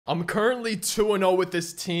I'm currently 2-0 with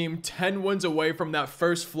this team, 10 wins away from that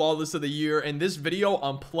first flawless of the year. In this video,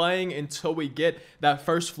 I'm playing until we get that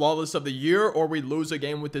first flawless of the year or we lose a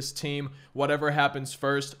game with this team, whatever happens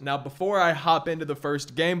first. Now, before I hop into the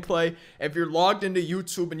first gameplay, if you're logged into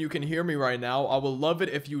YouTube and you can hear me right now, I will love it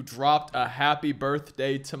if you dropped a happy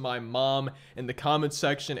birthday to my mom in the comments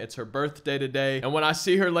section. It's her birthday today, and when I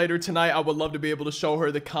see her later tonight, I would love to be able to show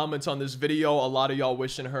her the comments on this video. A lot of y'all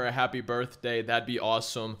wishing her a happy birthday. That'd be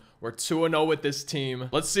awesome. We're 2-0 with this team.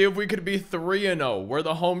 Let's see if we could be 3-0. We're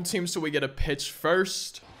the home team, so we get a pitch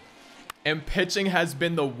first. And pitching has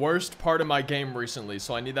been the worst part of my game recently,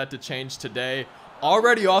 so I need that to change today.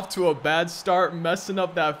 Already off to a bad start, messing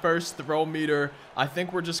up that first throw meter. I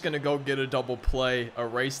think we're just going to go get a double play,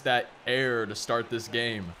 erase that error to start this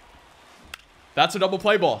game. That's a double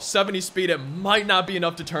play ball. 70 speed. It might not be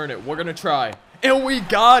enough to turn it. We're going to try. And we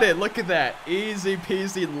got it. Look at that. Easy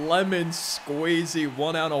peasy lemon squeezy.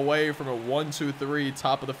 1 out away from a 1-2-3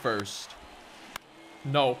 top of the first.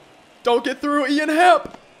 No. Don't get through, Ian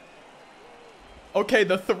Happ. Okay,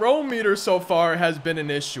 the throw meter so far has been an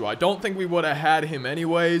issue. I don't think we would have had him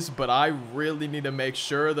anyways, but I really need to make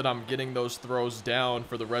sure that I'm getting those throws down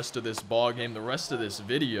for the rest of this ball game, the rest of this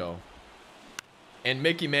video. And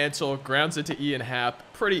Mickey Mantle grounds it to Ian Happ.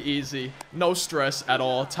 Pretty easy. No stress at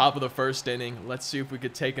all. Top of the first inning. Let's see if we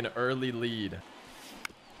could take an early lead.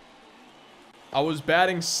 I was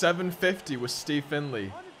batting 750 with Steve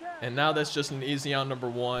Finley. And now that's just an easy out number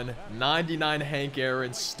 1. 99 Hank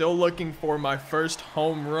Aaron. Still looking for my first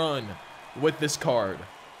home run with this card.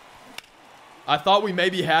 I thought we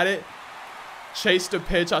maybe had it. Chased a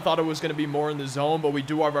pitch. I thought it was going to be more in the zone, but we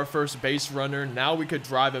do have our first base runner. Now we could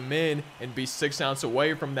drive him in and be 6 outs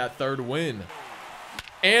away from that third win.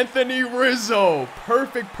 Anthony Rizzo.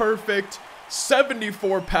 Perfect.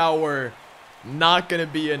 74 power. Not going to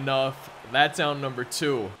be enough. That's out number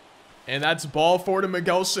 2. And that's ball 4 to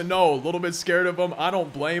Miguel Sano. A little bit scared of him. I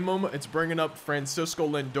don't blame him. It's bringing up Francisco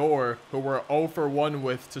Lindor, who we're 0 for 1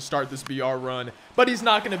 with to start this BR run. But he's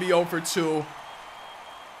not going to be 0 for 2.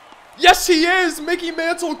 Yes, he is! Mickey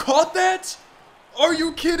Mantle caught that? Are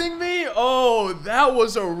you kidding me? Oh, that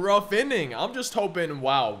was a rough inning. I'm just hoping,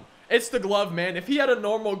 wow. It's the glove, man. If he had a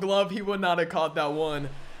normal glove, he would not have caught that one.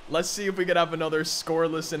 Let's see if we could have another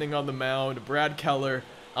scoreless inning on the mound. Brad Keller,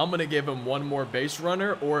 I'm going to give him one more base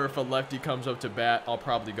runner, or if a lefty comes up to bat, I'll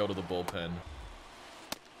probably go to the bullpen.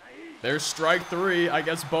 There's strike 3. I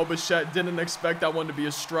guess Bo Bichette didn't expect that one to be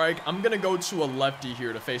a strike. I'm going to go to a lefty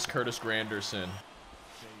here to face Curtis Granderson.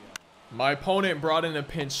 My opponent brought in a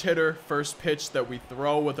pinch hitter. First pitch that we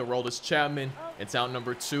throw with Aroldis Chapman. It's out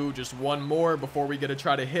number 2. Just one more before we get to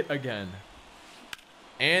try to hit again.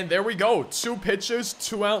 And there we go. 2 pitches,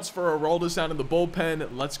 2 outs for Aroldis out in the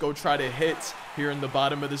bullpen. Let's go try to hit here in the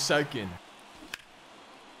bottom of the second.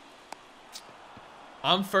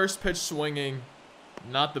 I'm first pitch swinging.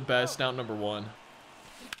 Not the best. Out number 1.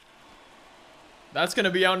 That's going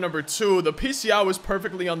to be out number 2. The PCI was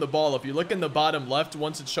perfectly on the ball. If you look in the bottom left,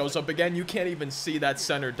 once it shows up again, you can't even see that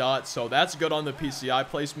center dot. So that's good on the PCI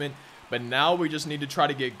placement. But now we just need to try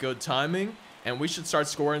to get good timing, and we should start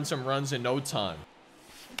scoring some runs in no time.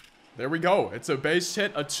 There we go. It's a base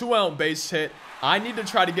hit, a 2-out base hit. I need to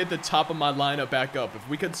try to get the top of my lineup back up. If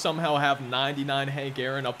we could somehow have 99 Hank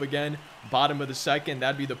Aaron up again, bottom of the second,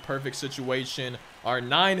 that'd be the perfect situation. Our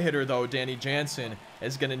 9-hitter, though, Danny Jansen,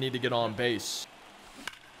 is going to need to get on base.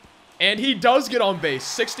 And he does get on base.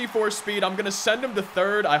 64 speed. I'm going to send him to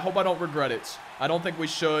third. I hope I don't regret it. I don't think we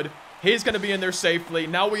should. He's going to be in there safely.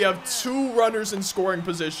 Now we have 2 runners in scoring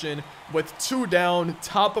position with 2 down.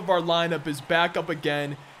 Top of our lineup is back up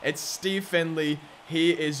again. It's Steve Finley. He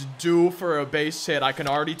is due for a base hit. I can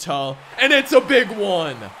already tell. And it's a big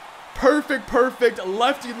one. Perfect.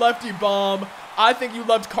 Lefty bomb. I think you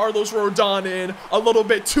left Carlos Rodon in a little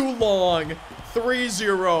bit too long.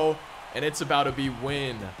 3-0. And it's about to be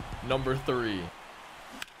win number 3.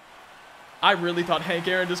 I really thought Hank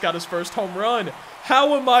Aaron just got his first home run.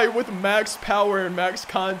 How am I with max power and max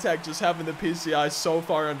contact just having the PCI so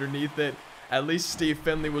far underneath it? At least Steve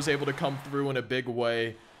Finley was able to come through in a big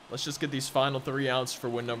way. Let's just get these final 3 outs for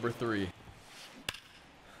win number 3.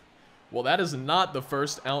 Well, that is not the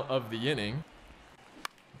first out of the inning.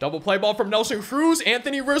 Double play ball from Nelson Cruz.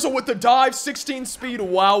 Anthony Rizzo with the dive. 16 speed.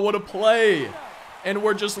 Wow, what a play. And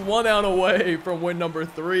we're just 1 out away from win number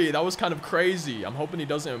 3. That was kind of crazy. I'm hoping he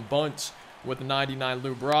doesn't bunt with 99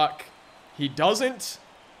 Lou Brock. He doesn't.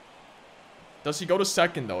 Does he go to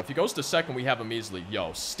second, though? If he goes to second, we have him easily.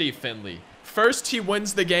 Yo, Steve Finley. First, he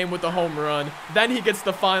wins the game with a home run. Then he gets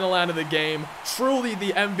the final out of the game. Truly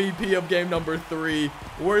the MVP of game number 3.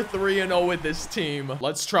 We're 3-0 with this team.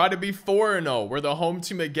 Let's try to be 4-0. We're the home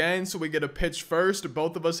team again, so we get a pitch first.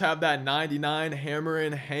 Both of us have that 99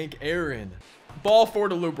 hammering Hank Aaron. Ball 4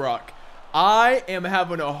 to Lou Brock. I am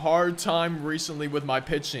having a hard time recently with my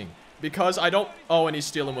pitching because I don't... Oh, and he's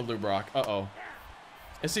stealing with Lou Brock. Uh-oh.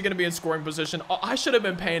 Is he going to be in scoring position? Oh, I should have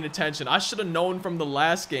been paying attention. I should have known from the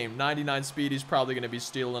last game. 99 speed, he's probably going to be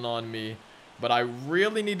stealing on me. But I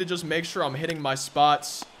really need to just make sure I'm hitting my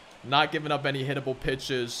spots, not giving up any hittable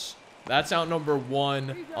pitches. That's out number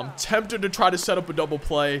 1. I'm tempted to try to set up a double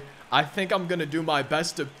play. I think I'm going to do my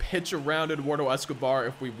best to pitch around Eduardo Escobar.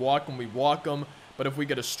 If we walk him, we walk him. But if we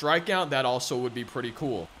get a strikeout, that also would be pretty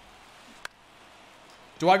cool.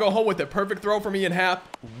 Do I go home with it? Perfect throw from Ian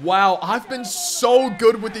Happ. Wow, I've been so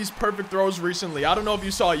good with these perfect throws recently. I don't know if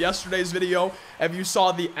you saw yesterday's video, if you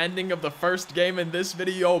saw the ending of the first game in this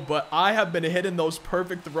video, but I have been hitting those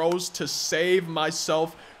perfect throws to save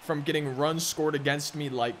myself from getting runs scored against me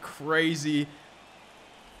like crazy.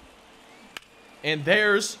 And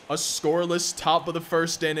there's a scoreless top of the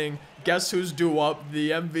first inning. Guess who's due up? The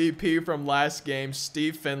MVP from last game,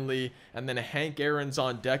 Steve Finley. And then Hank Aaron's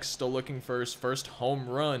on deck, still looking for his first home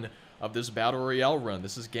run of this Battle Royale run.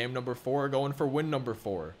 This is game number 4, going for win number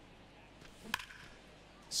 4.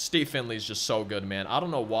 Steve Finley's just so good, man. I don't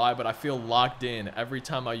know why, but I feel locked in every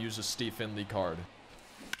time I use a Steve Finley card.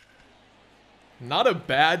 Not a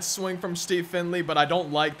bad swing from Steve Finley, but I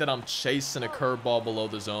don't like that I'm chasing a curveball below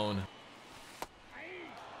the zone.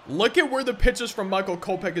 Look at where the pitches from Michael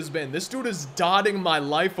Kopech has been. This dude is dotting my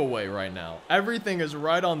life away right now. Everything is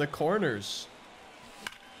right on the corners.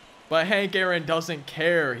 But Hank Aaron doesn't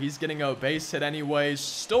care. He's getting a base hit anyways.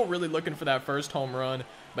 Still really looking for that first home run.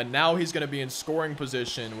 But now he's going to be in scoring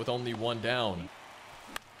position with only 1 down.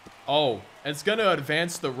 Oh, it's going to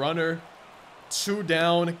advance the runner. 2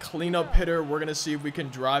 down, cleanup hitter. We're going to see if we can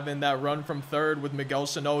drive in that run from third with Miguel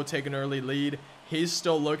Sano taking an early lead. He's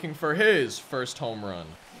still looking for his first home run.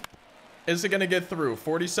 Is it going to get through?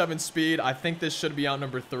 47 speed. I think this should be out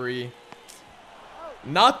number 3.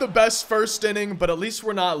 Not the best first inning, but at least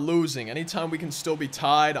we're not losing. Anytime we can still be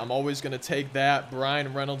tied, I'm always going to take that.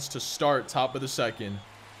 Brian Reynolds to start, top of the second.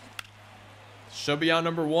 Should be out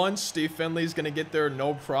number 1. Steve Finley's going to get there,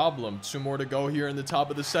 no problem. 2 more to go here in the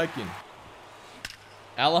top of the second.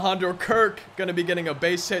 Alejandro Kirk going to be getting a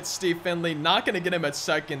base hit. Steve Finley not going to get him at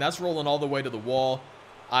second. That's rolling all the way to the wall.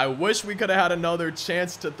 I wish we could have had another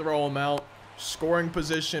chance to throw him out. Scoring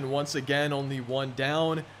position once again, only 1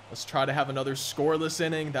 down. Let's try to have another scoreless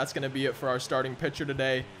inning. That's going to be it for our starting pitcher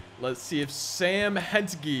today. Let's see if Sam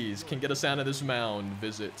Hentges can get us out of this mound.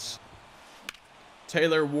 Visits.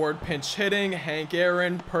 Taylor Ward pinch hitting. Hank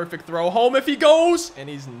Aaron, perfect throw home if he goes. And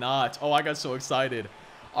he's not. Oh, I got so excited.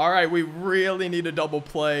 All right, we really need a double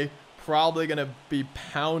play. Probably going to be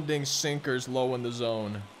pounding sinkers low in the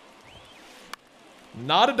zone.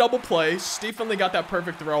 Not a double play. Steve Finley got that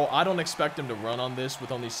perfect throw. I don't expect him to run on this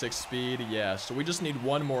with only 6 speed. Yeah, so we just need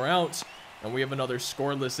 1 more out, and we have another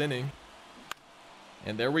scoreless inning.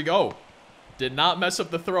 And there we go. Did not mess up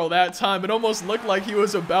the throw that time. It almost looked like he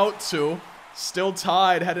was about to. Still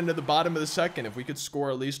tied heading to the bottom of the second. If we could score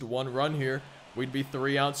at least 1 run here, we'd be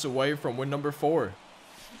 3 outs away from win number 4.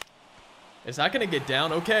 Is that going to get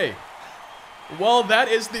down? Okay. Well, that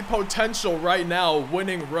is the potential right now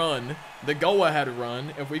winning run. The go-ahead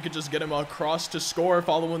run. If we could just get him across to score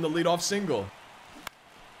following the leadoff single.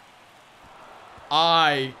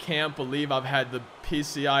 I can't believe I've had the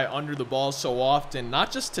PCI under the ball so often.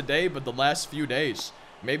 Not just today, but the last few days.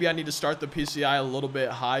 Maybe I need to start the PCI a little bit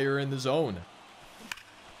higher in the zone.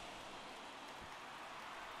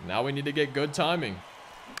 Now we need to get good timing.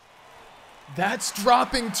 That's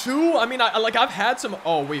dropping too? I mean, I've had some...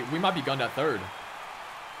 Oh, wait. We might be gunned at third.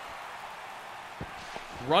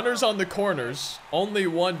 Runners on the corners. Only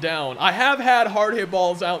 1 down. I have had hard hit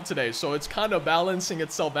balls out today, so it's kind of balancing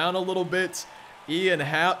itself out a little bit. Ian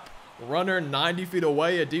Happ, runner 90 feet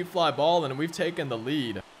away, a deep fly ball, and we've taken the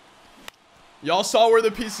lead. Y'all saw where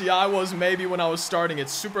the PCI was maybe when I was starting.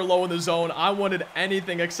 It's super low in the zone. I wanted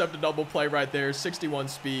anything except a double play right there. 61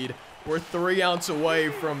 speed. We're 3 outs away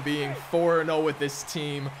from being 4-0 with this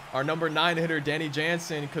team. Our number 9 hitter, Danny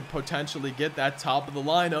Jansen, could potentially get that top of the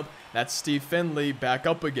lineup. That's Steve Finley back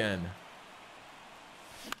up again.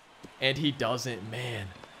 And he doesn't, man.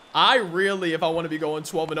 I really, if I want to be going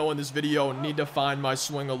 12-0 in this video, need to find my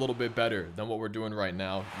swing a little bit better than what we're doing right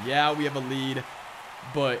now. Yeah, we have a lead,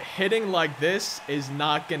 but hitting like this is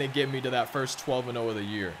not going to get me to that first 12-0 of the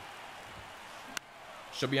year.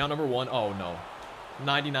 Should be out number 1. Oh, no.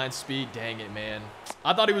 99 speed. Dang it, man.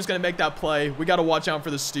 I thought he was going to make that play. We got to watch out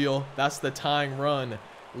for the steal. That's the tying run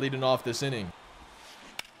leading off this inning.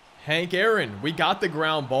 Hank Aaron, we got the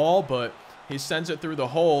ground ball, but he sends it through the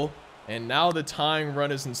hole. And now the tying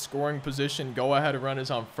run is in scoring position. Go ahead run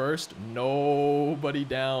is on first. Nobody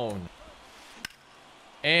down.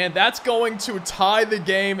 And that's going to tie the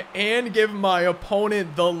game and give my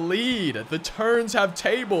opponent the lead. The turns have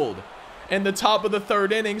tabled. In the top of the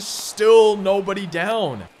third inning, still nobody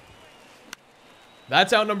down.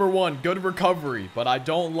 That's out number one. Good recovery, but I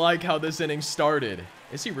don't like how this inning started.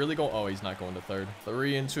 Is he really going? Oh, he's not going to third.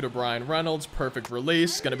 3-2 to Brian Reynolds. Perfect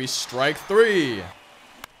release. Going to be strike 3.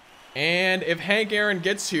 And if Hank Aaron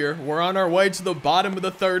gets here, we're on our way to the bottom of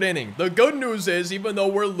the third inning. The good news is, even though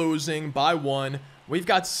we're losing by 1, we've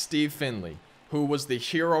got Steve Finley, who was the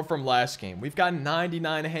hero from last game. We've got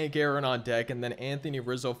 99 Hank Aaron on deck, and then Anthony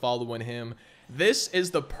Rizzo following him. This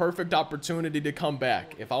is the perfect opportunity to come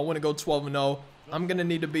back. If I want to go 12-0, I'm going to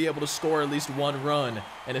need to be able to score at least 1 run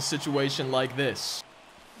in a situation like this.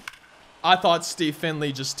 I thought Steve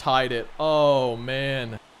Finley just tied it. Oh,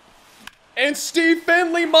 man. And Steve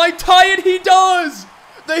Finley might tie it. He does!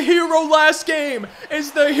 The hero last game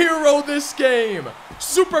is the hero this game.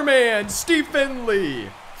 Superman, Steve Finley.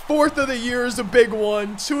 4th of the year is a big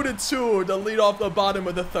one. 2-2 to lead off the bottom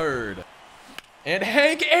of the third. And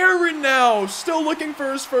Hank Aaron now still looking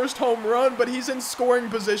for his first home run, but he's in scoring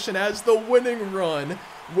position as the winning run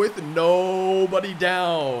with nobody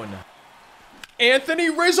down. Anthony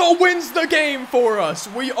Rizzo wins the game for us.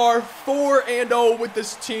 We are 4-0 with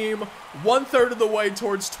this team, 1/3 of the way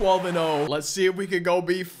towards 12-0. Let's see if we could go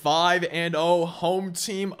be 5-0 home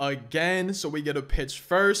team again. So we get a pitch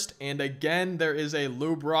first, and again there is a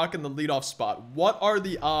Lou Brock in the leadoff spot. What are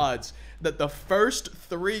the odds that the first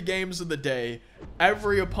 3 games of the day,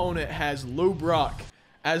 every opponent has Lou Brock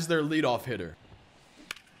as their leadoff hitter?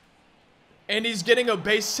 And he's getting a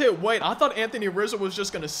base hit. Wait, I thought Anthony Rizzo was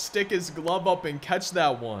just going to stick his glove up and catch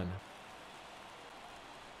that one.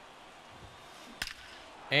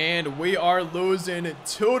 And we are losing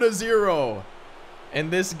 2-0 in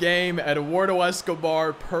this game. Eduardo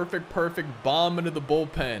Escobar, perfect bomb into the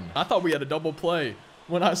bullpen. I thought we had a double play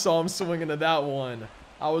when I saw him swing into that one.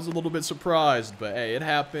 I was a little bit surprised, but hey, it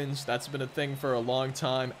happens. That's been a thing for a long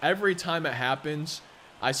time. Every time it happens,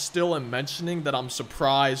 I still am mentioning that I'm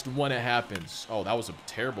surprised when it happens. Oh, that was a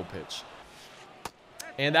terrible pitch.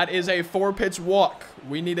 And that is a 4-pitch walk.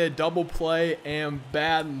 We need a double play and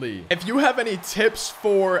badly. If you have any tips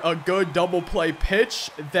for a good double play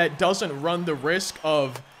pitch that doesn't run the risk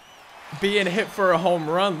of being hit for a home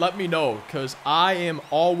run, let me know, because I am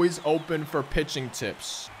always open for pitching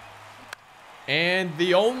tips. And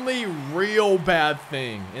the only real bad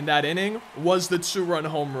thing in that inning was the 2-run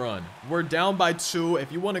home run. We're down by 2.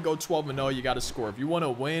 If you want to go 12-0, you got to score. If you want to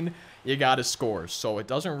win, you got to score. So it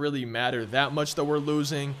doesn't really matter that much that we're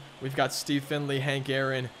losing. We've got Steve Finley, Hank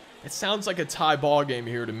Aaron. It sounds like a tie ball game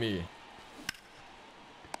here to me.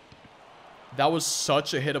 That was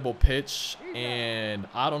such a hittable pitch, and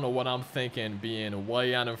I don't know what I'm thinking being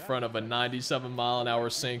way out in front of a 97-mile-an-hour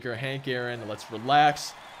sinker. Hank Aaron, let's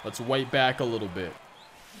relax. Let's wait back a little bit.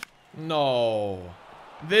 No.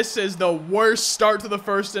 This is the worst start to the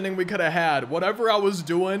first inning we could have had. Whatever I was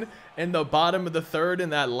doing in the bottom of the third in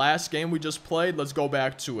that last game we just played, let's go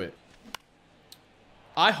back to it.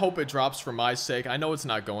 I hope it drops for my sake. I know it's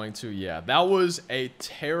not going to. Yeah, that was a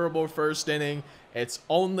terrible first inning. It's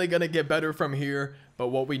only going to get better from here. But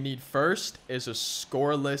what we need first is a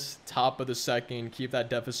scoreless top of the second. Keep that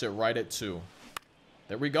deficit right at 2.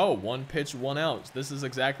 There we go. 1 pitch, 1 out. This is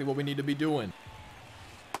exactly what we need to be doing.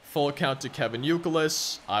 Full count to Kevin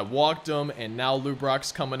Youkilis. I walked him, and now Lou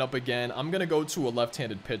Brock's coming up again. I'm going to go to a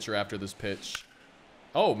left-handed pitcher after this pitch.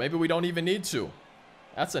 Oh, maybe we don't even need to.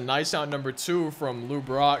 That's a nice out number 2 from Lou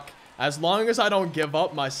Brock. As long as I don't give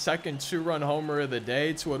up my second 2-run homer of the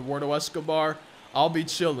day to Eduardo Escobar, I'll be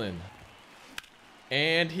chilling.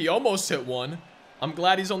 And he almost hit one. I'm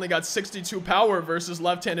glad he's only got 62 power versus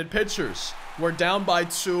left-handed pitchers. We're down by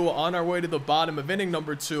 2 on our way to the bottom of inning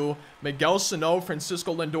number 2. Miguel Sano,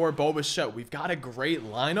 Francisco Lindor, Bo Bichette. We've got a great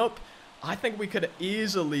lineup. I think we could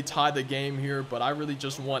easily tie the game here, but I really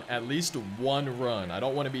just want at least 1 run. I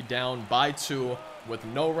don't want to be down by 2 with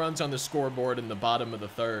no runs on the scoreboard in the bottom of the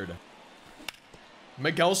third.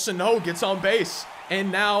 Miguel Sano gets on base,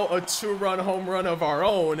 and now a 2-run home run of our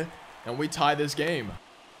own, and we tie this game.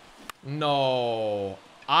 No,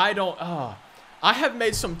 I don't. I have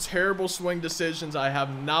made some terrible swing decisions. I have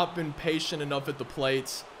not been patient enough at the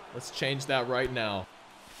plate. Let's change that right now.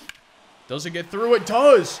 Does it get through? It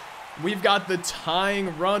does. We've got the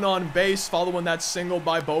tying run on base following that single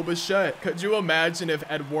by Bo Bichette. Could you imagine if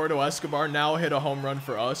Eduardo Escobar now hit a home run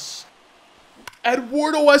for us?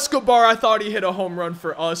 Eduardo Escobar, I thought he hit a home run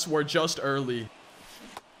for us. We're just early.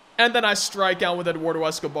 And then I strike out with Eduardo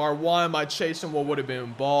Escobar. Why am I chasing what would have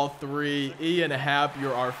been ball 3? Ian Happ,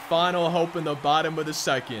 you're our final hope in the bottom of the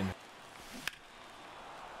second.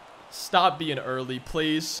 Stop being early,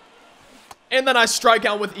 please. And then I strike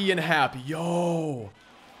out with Ian Happ. Yo,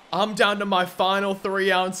 I'm down to my final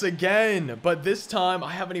 3 outs again. But this time,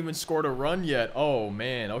 I haven't even scored a run yet. Oh,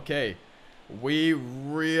 man. Okay. We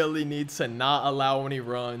really need to not allow any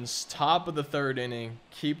runs. Top of the 3rd inning.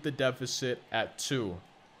 Keep the deficit at 2.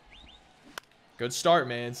 Good start,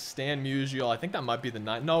 man. Stan Musial. I think that might be the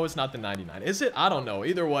 9. No, it's not the 99. Is it? I don't know.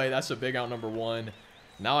 Either way, that's a big out number 1.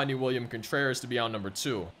 Now I need William Contreras to be out number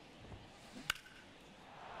 2.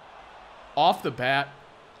 Off the bat,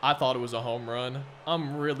 I thought it was a home run.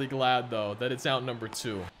 I'm really glad, though, that it's out number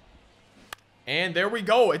 2. And there we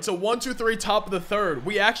go. It's a 1-2-3 top of the 3rd.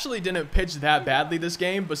 We actually didn't pitch that badly this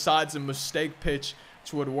game, besides a mistake pitch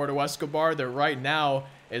to Eduardo Escobar. That right now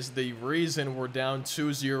is the reason we're down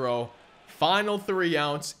 2-0. Final 3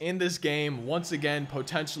 outs in this game. Once again,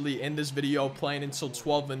 potentially in this video, playing until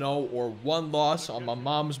 12-0 or 1 loss on my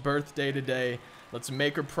mom's birthday today. Let's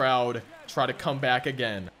make her proud. Try to come back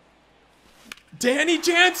again. Danny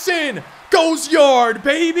Jansen goes yard,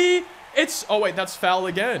 baby. It's... oh, wait, that's foul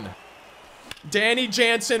again. Danny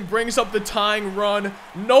Jansen brings up the tying run.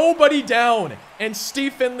 Nobody down. And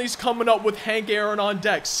Steve Finley's coming up with Hank Aaron on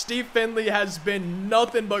deck. Steve Finley has been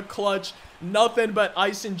nothing but clutch. Nothing but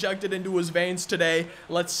ice injected into his veins today.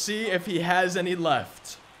 Let's see if he has any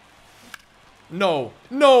left. No.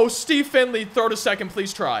 No, Steve Finley, throw to second,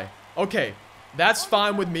 please try. Okay, that's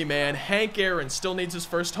fine with me, man. Hank Aaron still needs his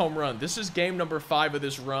first home run. This is game number 5 of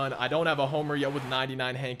this run. I don't have a homer yet with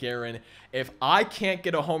 99 Hank Aaron. If I can't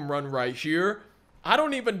get a home run right here, I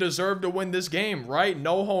don't even deserve to win this game, right?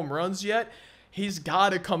 No home runs yet. He's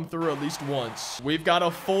got to come through at least once. We've got a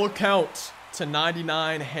full count to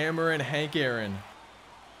 99, Hammer and Hank Aaron.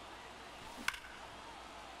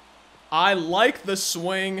 I like the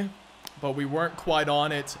swing, but we weren't quite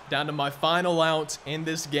on it. Down to my final out in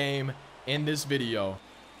this game, in this video.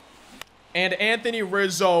 And Anthony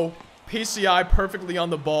Rizzo, PCI perfectly on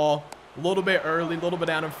the ball. A little bit early, a little bit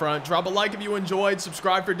down in front. Drop a like if you enjoyed.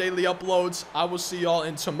 Subscribe for daily uploads. I will see y'all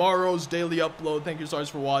in tomorrow's daily upload. Thank you so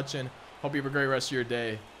much for watching. Hope you have a great rest of your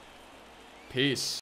day. Peace.